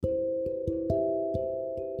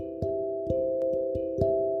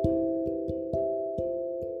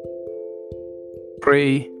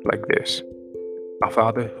Pray like this: Our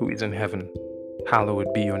Father who is in heaven,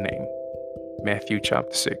 hallowed be your name. Matthew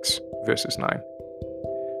chapter 6, verses 9.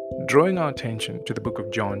 Drawing our attention to the book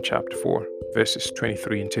of John chapter 4, verses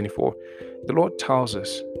 23 and 24, the Lord tells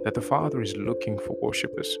us that the Father is looking for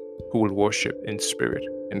worshippers who will worship in spirit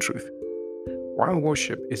and truth. While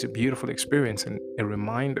worship is a beautiful experience and a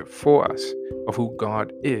reminder for us of who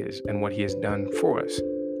God is and what He has done for us,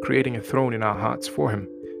 creating a throne in our hearts for Him,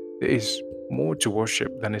 there is more to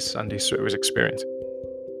worship than a Sunday service experience.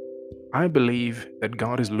 I believe that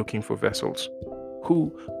God is looking for vessels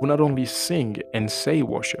who will not only sing and say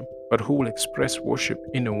worship, but who will express worship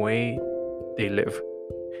in the way they live.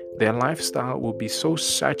 Their lifestyle will be so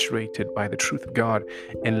saturated by the truth of God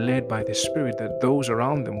and led by the Spirit that those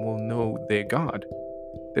around them will know their God.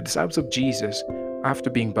 The disciples of Jesus, after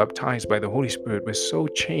being baptized by the Holy Spirit, were so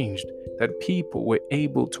changed that people were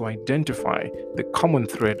able to identify the common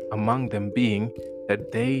thread among them being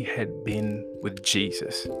that they had been with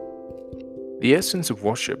Jesus. The essence of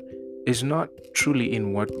worship is not truly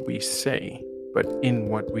in what we say, but in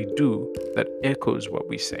what we do that echoes what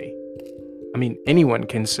we say. Anyone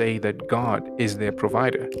can say that God is their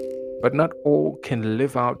provider, but not all can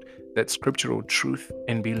live out that scriptural truth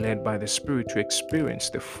and be led by the Spirit to experience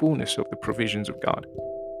the fullness of the provisions of God.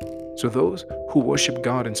 So those who worship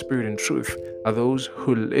God in spirit and truth are those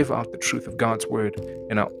who live out the truth of God's word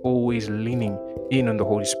and are always leaning in on the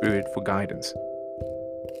Holy Spirit for guidance.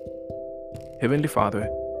 Heavenly Father,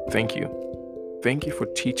 thank you. Thank you for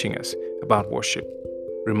teaching us about worship,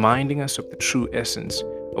 reminding us of the true essence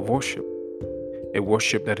of worship, a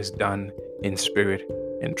worship that is done in spirit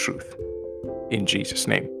and truth. In Jesus'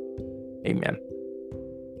 name, amen.